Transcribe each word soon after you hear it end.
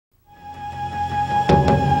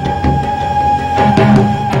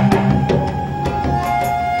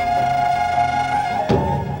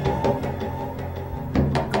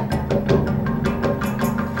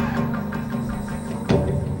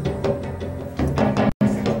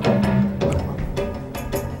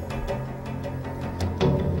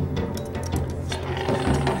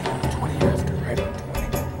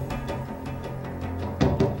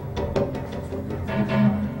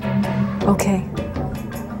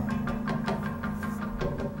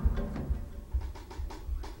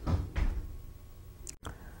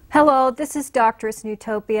Hello, this is Doctoress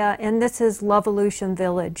Newtopia, and this is Lovolution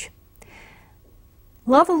Village.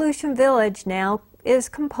 Lovolution Village now is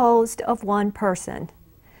composed of one person.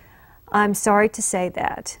 I'm sorry to say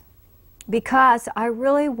that, because I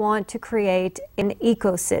really want to create an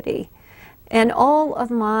eco-city. And all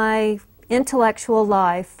of my intellectual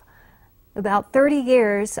life, about 30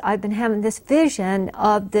 years, I've been having this vision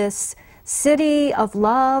of this city of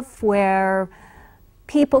love where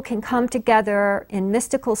people can come together in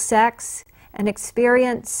mystical sex and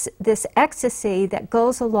experience this ecstasy that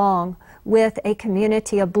goes along with a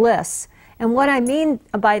community of bliss. And what I mean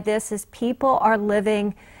by this is people are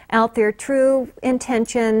living out their true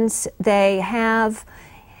intentions. They have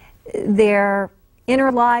their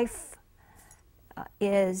inner life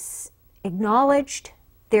is acknowledged.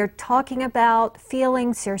 They're talking about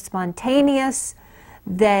feelings. They're spontaneous.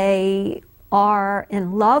 They are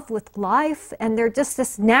in love with life, and they're just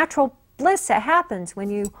this natural bliss that happens when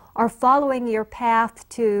you are following your path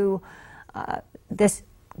to this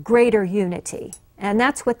greater unity. And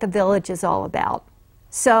that's what the village is all about.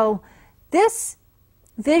 So this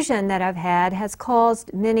vision that I've had has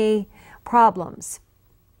caused many problems.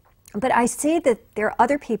 But I see that there are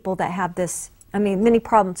other people that have this, many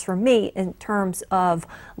problems for me in terms of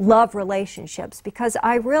love relationships, because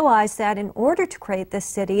I realize that in order to create this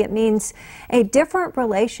city, it means a different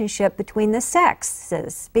relationship between the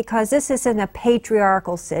sexes, because this isn't a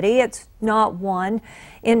patriarchal city. It's not one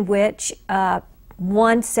in which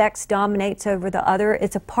one sex dominates over the other.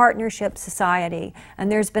 It's a partnership society, and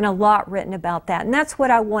there's been a lot written about that, and that's what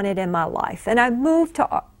I wanted in my life. And I moved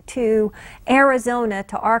to Arizona,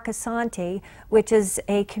 to Arcosanti, which is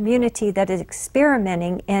a community that is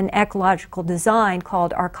experimenting in ecological design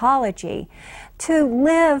called Arcology, to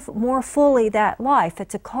live more fully that life.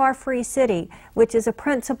 It's a car-free city, which is a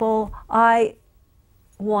principle I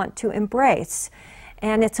want to embrace.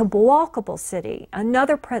 And it's a walkable city,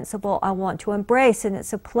 another principle I want to embrace, and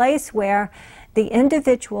it's a place where the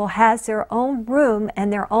individual has their own room,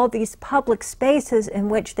 and there are all these public spaces in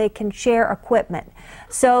which they can share equipment.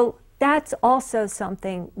 So that's also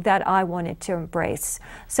something that I wanted to embrace.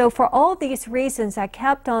 So for all these reasons, I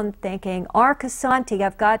kept on thinking, Arcosanti,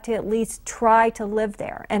 I've got to at least try to live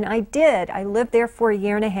there. And I did. I lived there for 1.5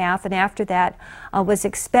 years, and after that I was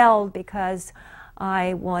expelled because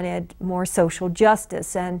I wanted more social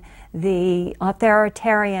justice, and the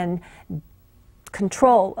authoritarian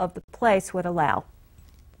control of the place would allow.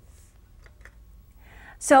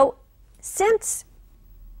 So since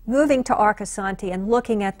moving to Arcosanti and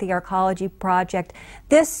looking at the Arcology project,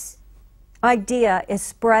 this idea is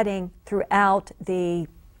spreading throughout the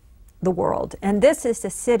world. And this is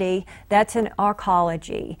the city that's an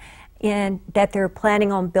Arcology that they're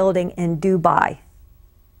planning on building in Dubai.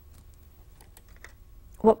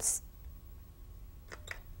 Whoops.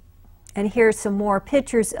 And here's some more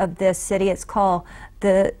pictures of this city. It's called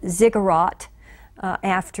the Ziggurat,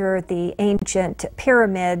 after the ancient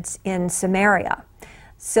pyramids in Samaria.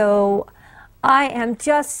 So I am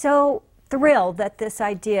just so thrilled that this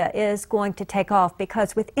idea is going to take off,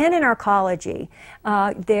 because within an Arcology,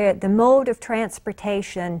 the mode of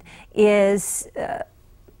transportation is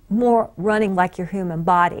more running like your human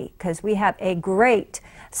body, because we have a great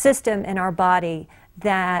system in our body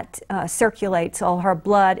that circulates all our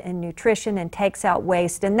blood and nutrition and takes out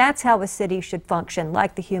waste, and that's how a city should function,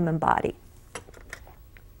 like the human body.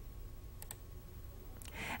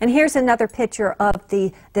 And here's another picture of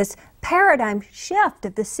this paradigm shift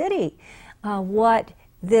of the city. What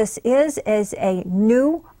this is a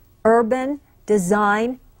new urban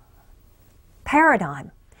design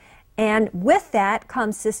paradigm. And with that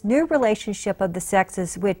comes this new relationship of the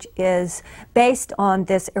sexes, which is based on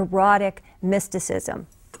this erotic mysticism.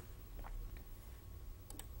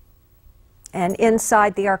 And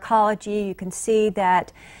inside the Arcology, you can see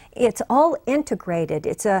that it's all integrated.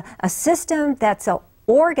 It's a system that's an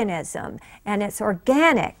organism, and it's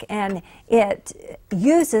organic, and it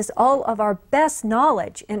uses all of our best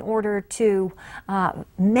knowledge in order to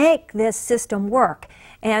make this system work.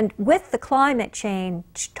 And with the climate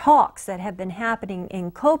change talks that have been happening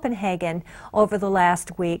in Copenhagen over the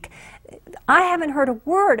last week, I haven't heard a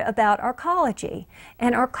word about Arcology.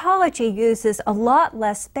 And Arcology uses a lot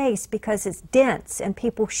less space because it's dense and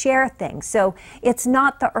people share things. So it's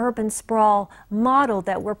not the urban sprawl model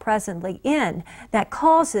that we're presently in that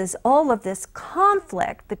causes all of this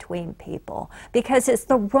conflict between people, because it's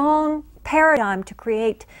the wrong paradigm to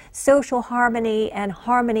create social harmony and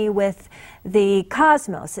harmony with the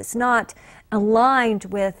cosmos. It's not aligned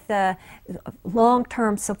with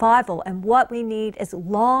long-term survival, and what we need is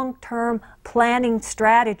long-term planning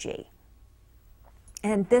strategy.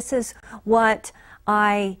 And this is what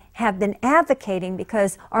I have been advocating,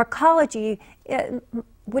 because our ecology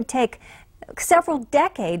would take several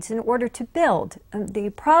decades in order to build. The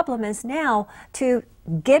problem is now to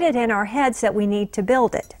get it in our heads that we need to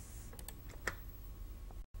build it.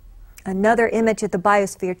 Another image of the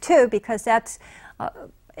biosphere too, because that's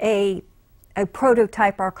a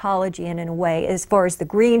prototype arcology in a way as far as the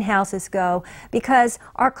greenhouses go, because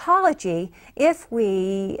arcology, if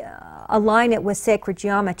we align it with sacred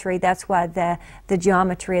geometry, that's why the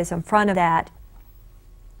geometry is in front of that,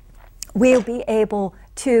 we'll be able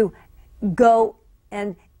to go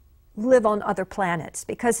and live on other planets,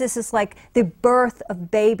 because this is like the birth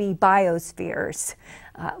of baby biospheres.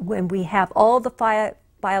 When we have all the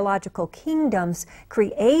biological kingdoms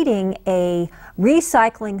creating a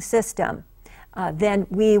recycling system, then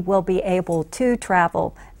we will be able to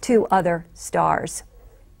travel to other stars.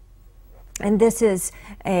 And this is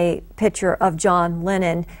a picture of John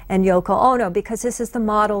Lennon and Yoko Ono, because this is the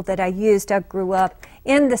model that I used. I grew up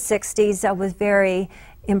in the 60s. I was very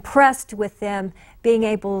impressed with them being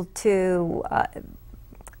able to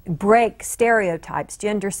break stereotypes,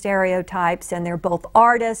 gender stereotypes, and they're both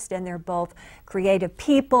artists and they're both creative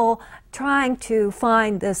people trying to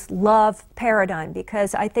find this love paradigm,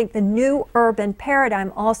 because I think the new urban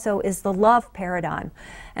paradigm also is the love paradigm,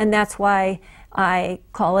 and that's why I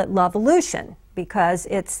call it Lovolution, because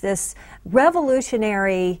it's this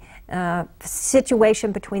revolutionary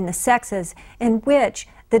situation between the sexes in which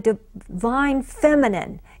the divine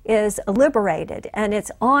feminine is liberated, and it's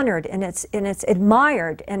honored, and it's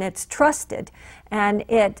admired, and it's trusted, and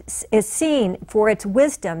it is seen for its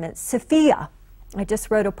wisdom. It's Sophia. I just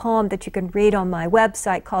wrote a poem that you can read on my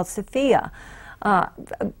website called Sophia,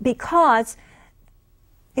 because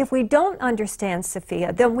if we don't understand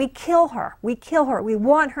Sophia, then we kill her. We kill her. We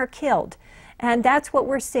want her killed. And that's what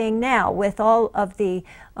we're seeing now with all of the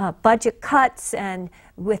budget cuts and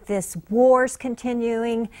with this wars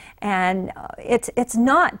continuing. And it's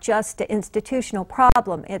not just an institutional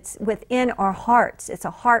problem. It's within our hearts. It's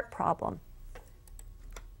a heart problem.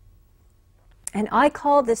 And I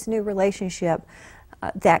call this new relationship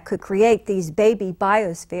that could create these baby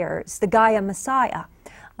biospheres the Gaia Messiah.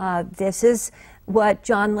 This is what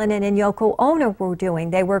John Lennon and Yoko Ono were doing.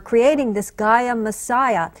 They were creating this Gaia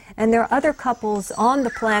Messiah, and there are other couples on the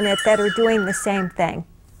planet that are doing the same thing.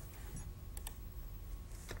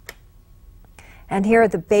 And here are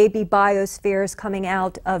the baby biospheres coming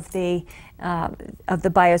out of the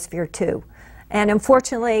biosphere too. And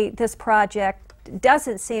unfortunately, this project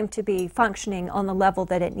doesn't seem to be functioning on the level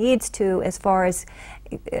that it needs to, as far as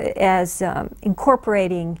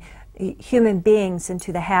incorporating human beings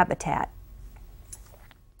into the habitat.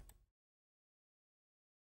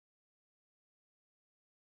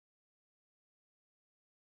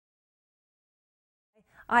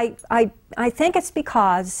 I think it's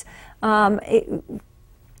because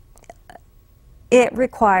it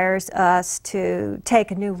requires us to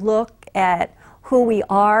take a new look at who we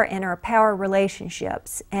are and our power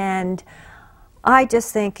relationships. And I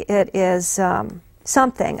just think it is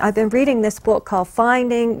something. I've been reading this book called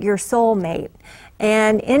Finding Your Soulmate.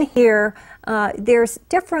 And in here, there's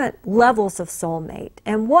different levels of soulmate.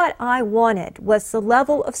 And what I wanted was the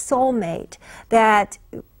level of soulmate that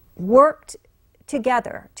worked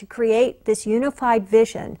together to create this unified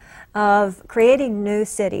vision of creating new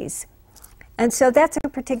cities. And so that's a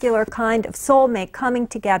particular kind of soulmate coming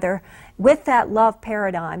together with that love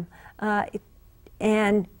paradigm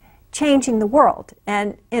and changing the world.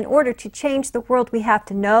 And in order to change the world, we have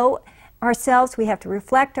to know ourselves, we have to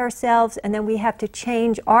reflect ourselves, and then we have to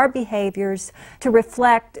change our behaviors to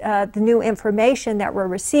reflect the new information that we're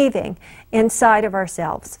receiving inside of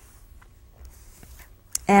ourselves.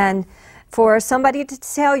 And for somebody to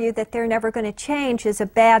tell you that they're never going to change is a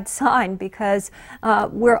bad sign, because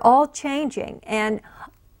we're all changing. And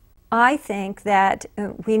I think that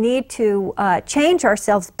we need to change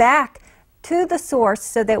ourselves back to the source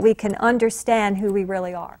so that we can understand who we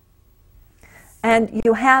really are. And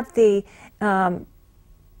you have the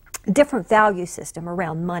different value system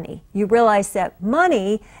around money. You realize that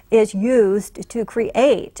money is used to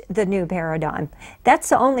create the new paradigm. That's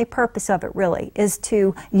the only purpose of it, really, is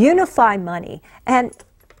to unify money. And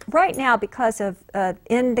right now, because of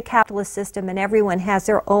in the capitalist system, and everyone has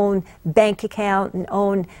their own bank account and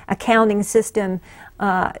own accounting system,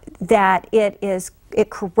 that it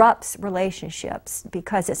corrupts relationships,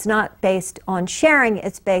 because it's not based on sharing,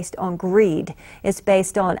 it's based on greed. It's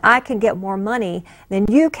based on, I can get more money than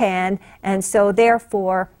you can, and so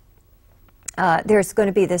therefore there's going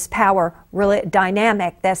to be this power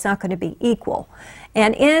dynamic that's not going to be equal.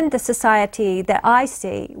 And in the society that I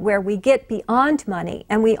see, where we get beyond money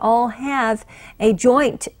and we all have a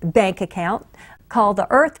joint bank account called the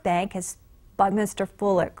Earth Bank, as Mr.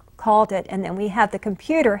 Fuller called it, and then we have the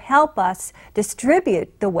computer help us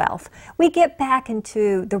distribute the wealth, we get back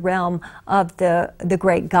into the realm of the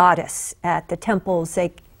great goddess at the temples.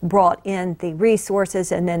 They brought in the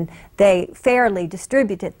resources and then they fairly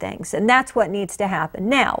distributed things, and that's what needs to happen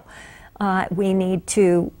now. We need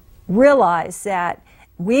to realize that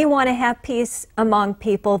we want to have peace among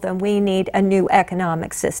people, then we need a new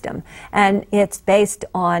economic system, and it's based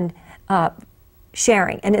on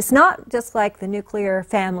sharing. And it's not just like the nuclear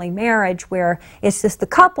family marriage where it's just the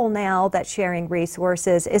couple now that's sharing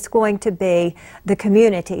resources. It's going to be the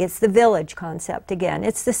community. It's the village concept again.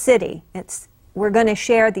 It's the city. We're going to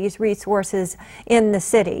share these resources in the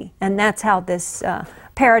city, and that's how this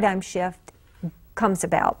paradigm shift comes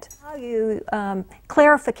about.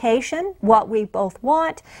 Clarification, what we both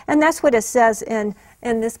want, and that's what it says in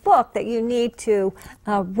this book, that you need to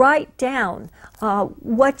write down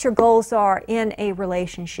what your goals are in a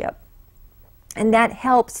relationship, and that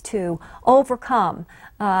helps to overcome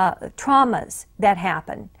traumas that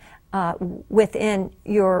happen within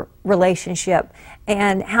your relationship,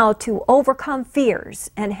 and how to overcome fears,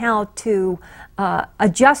 and how to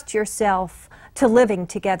adjust yourself to living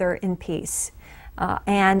together in peace,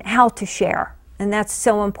 and how to share. And that's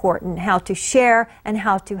so important, how to share and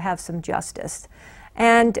how to have some justice.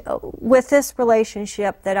 And with this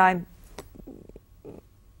relationship that I'm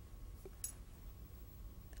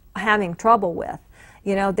having trouble with,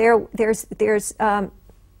 you know, there's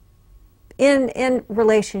in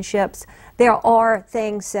relationships, there are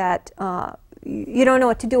things that you don't know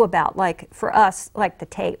what to do about, like for us, like the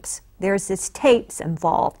tapes. There's this tapes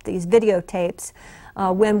involved, these videotapes,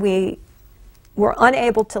 when we were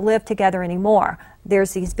unable to live together anymore.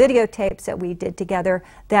 There's these videotapes that we did together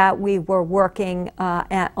that we were working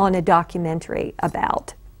on a documentary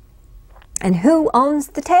about. And who owns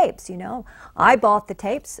the tapes, you know? I bought the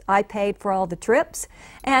tapes, I paid for all the trips,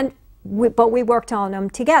 but we worked on them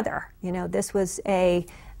together. You know, this was a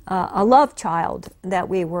love child that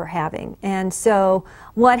we were having. And so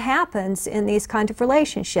what happens in these kind of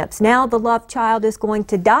relationships? Now the love child is going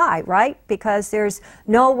to die, right? Because there's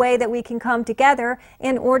no way that we can come together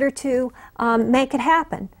in order to make it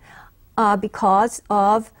happen because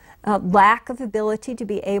of lack of ability to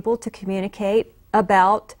be able to communicate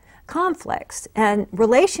about conflicts. And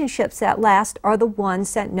relationships that last are the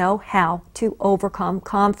ones that know how to overcome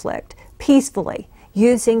conflict peacefully,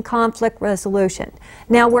 using conflict resolution.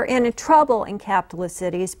 Now we're in trouble in capitalist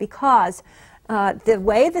cities because the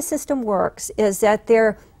way the system works is that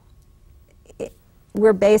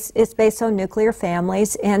it's based on nuclear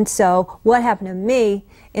families, and so what happened to me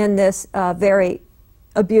in this very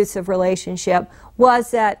abusive relationship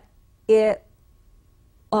was that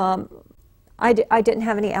I didn't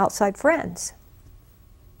have any outside friends,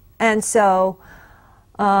 and so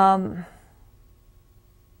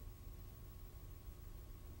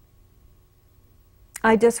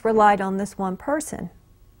I just relied on this one person.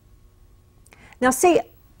 Now see,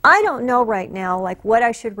 I don't know right now like what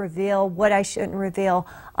I should reveal, what I shouldn't reveal.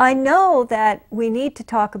 I know that we need to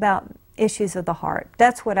talk about issues of the heart.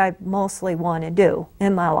 That's what I mostly want to do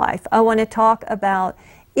in my life. I want to talk about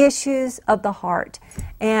issues of the heart.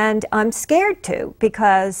 And I'm scared to,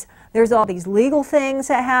 because there's all these legal things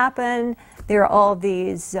that happen. There are all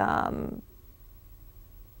these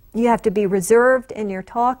you have to be reserved in your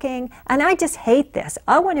talking, and I just hate this.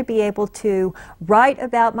 I want to be able to write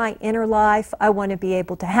about my inner life. I want to be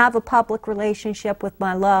able to have a public relationship with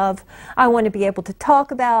my love. I want to be able to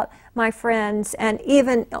talk about my friends, and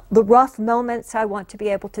even the rough moments, I want to be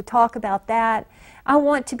able to talk about that. I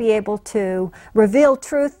want to be able to reveal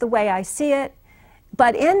truth the way I see it.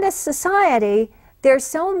 But in this society, there's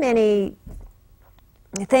so many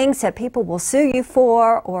things that people will sue you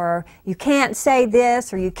for, or you can't say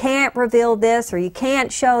this, or you can't reveal this, or you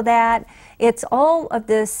can't show that. It's all of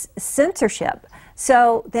this censorship.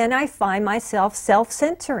 So then I find myself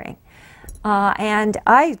self-censoring. And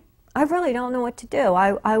I really don't know what to do.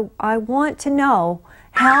 I want to know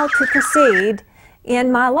how to proceed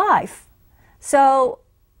in my life. So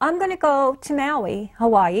I'm going to go to Maui,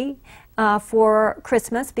 Hawaii, for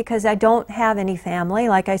Christmas, because I don't have any family.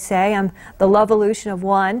 Like I say, I'm the Love-olution of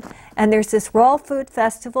one, and there's this raw food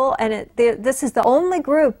festival, and this is the only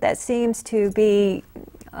group that seems to be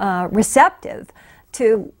receptive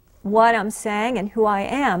to what I'm saying and who I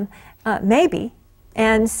am, maybe.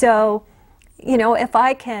 And so, you know, if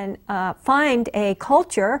I can find a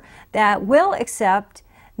culture that will accept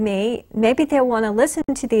me, maybe they'll want to listen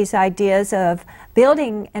to these ideas of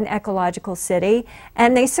building an ecological city,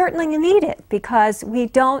 and they certainly need it because we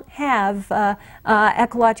don't have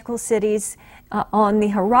ecological cities on the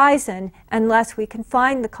horizon unless we can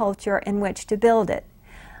find the culture in which to build it.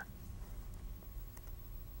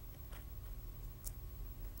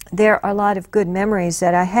 There are a lot of good memories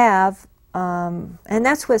that I have, and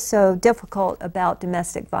that's what's so difficult about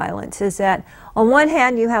domestic violence, is that on one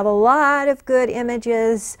hand you have a lot of good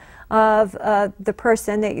images of the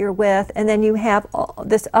person that you're with, and then you have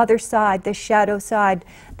this other side, this shadow side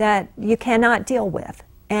that you cannot deal with.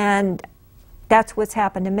 And that's what's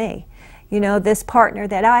happened to me. You know, this partner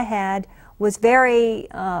that I had was very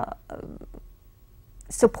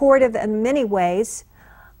supportive in many ways,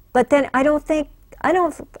 but then I don't think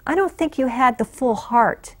you had the full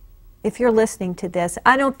heart. If you're listening to this,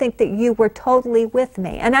 I don't think that you were totally with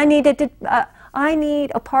me, and I need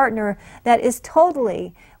a partner that is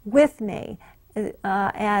totally with me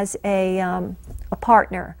as a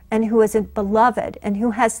partner, and who is a beloved, and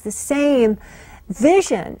who has the same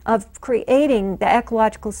vision of creating the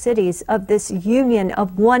ecological cities, of this union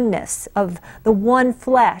of oneness, of the one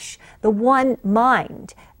flesh, the one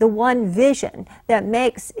mind, the one vision that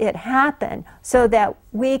makes it happen so that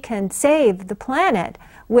we can save the planet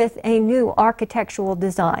with a new architectural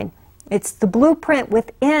design. It's the blueprint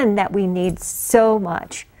within that we need so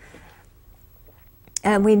much.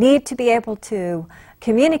 And we need to be able to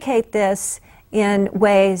communicate this in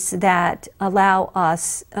ways that allow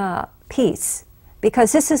us peace.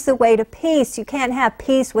 Because this is the way to peace. You can't have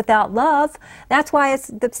peace without love. That's why it's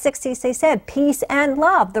the 60s they said peace and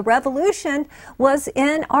love. The revolution was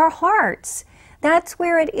in our hearts. That's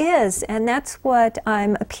where it is, and that's what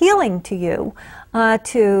I'm appealing to you,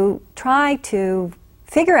 to try to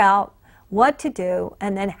figure out what to do,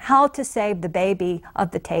 and then how to save the baby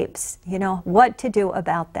of the tapes, you know, what to do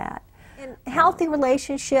about that. In healthy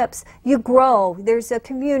relationships, you grow. There's a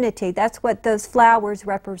community. That's what those flowers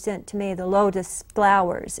represent to me, the lotus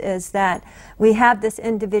flowers, is that we have this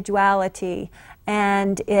individuality,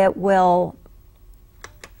 and it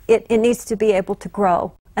needs to be able to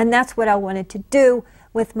grow. And that's what I wanted to do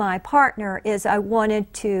with my partner, is I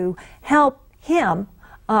wanted to help him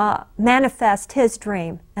manifest his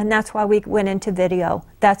dream. And that's why we went into video.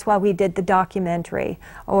 That's why we did the documentary,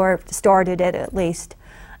 or started it at least.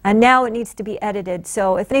 And now it needs to be edited.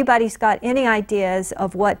 So if anybody's got any ideas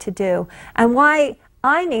of what to do, and why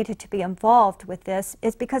I needed to be involved with this,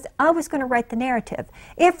 is because I was going to write the narrative.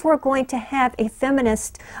 If we're going to have a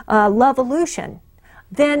feminist love-evolution,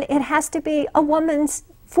 then it has to be a woman's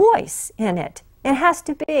voice in it. It has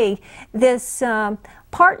to be this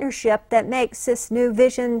partnership that makes this new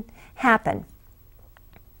vision happen.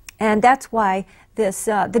 And that's why this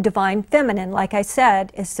the divine feminine, like I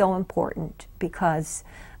said, is so important, because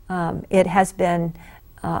it has been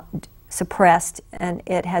suppressed, and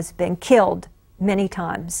it has been killed many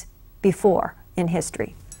times before in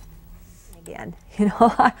history. Again, you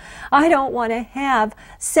know, I don't want to have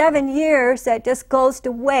 7 years that just goes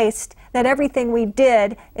to waste, that everything we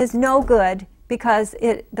did is no good because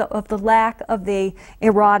of the lack of the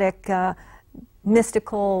erotic,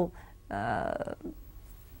 mystical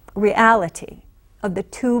reality of the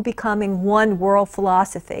two becoming one world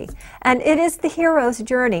philosophy. And it is the hero's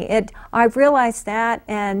journey. I've realized that,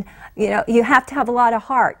 and you know, you have to have a lot of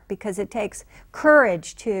heart, because it takes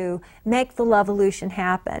courage to make the Lovolution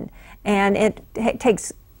happen. And it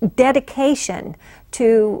takes dedication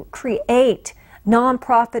to create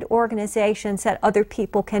nonprofit organizations that other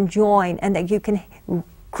people can join, and that you can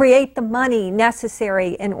create the money necessary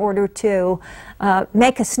in order to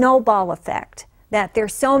make a snowball effect. That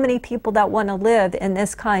there's so many people that want to live in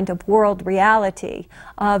this kind of world reality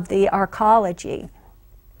of the arcology.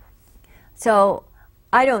 So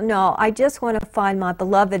I don't know. I just want to find my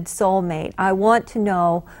beloved soulmate. I want to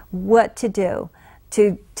know what to do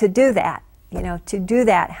to do that. You know, to do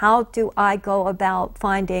that. How do I go about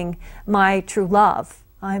finding my true love?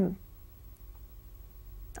 I'm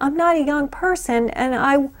not a young person, and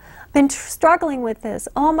I've been struggling with this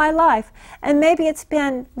all my life, and maybe it's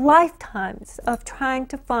been lifetimes of trying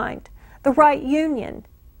to find the right union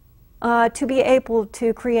to be able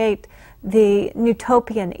to create the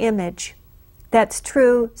utopian image that's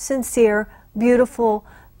true, sincere, beautiful,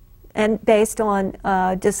 and based on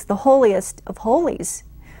just the holiest of holies.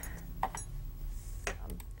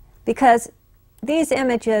 Because these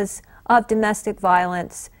images of domestic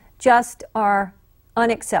violence just are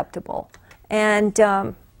unacceptable. And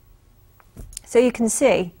so you can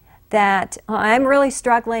see that I'm really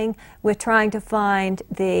struggling with trying to find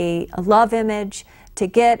the love image, to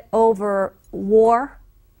get over war,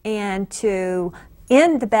 and to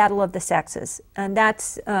in the battle of the sexes. And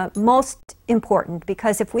that's most important,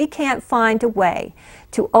 because if we can't find a way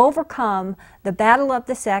to overcome the battle of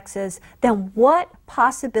the sexes, then what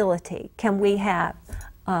possibility can we have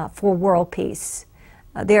for world peace?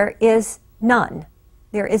 There is none.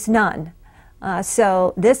 There is none.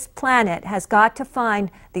 So this planet has got to find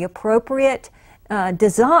the appropriate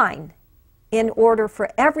design in order for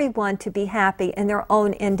everyone to be happy in their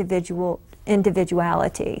own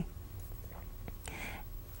individuality.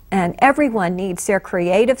 And everyone needs their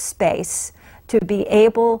creative space to be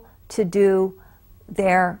able to do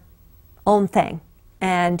their own thing.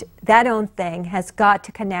 And that own thing has got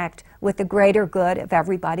to connect with the greater good of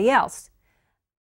everybody else.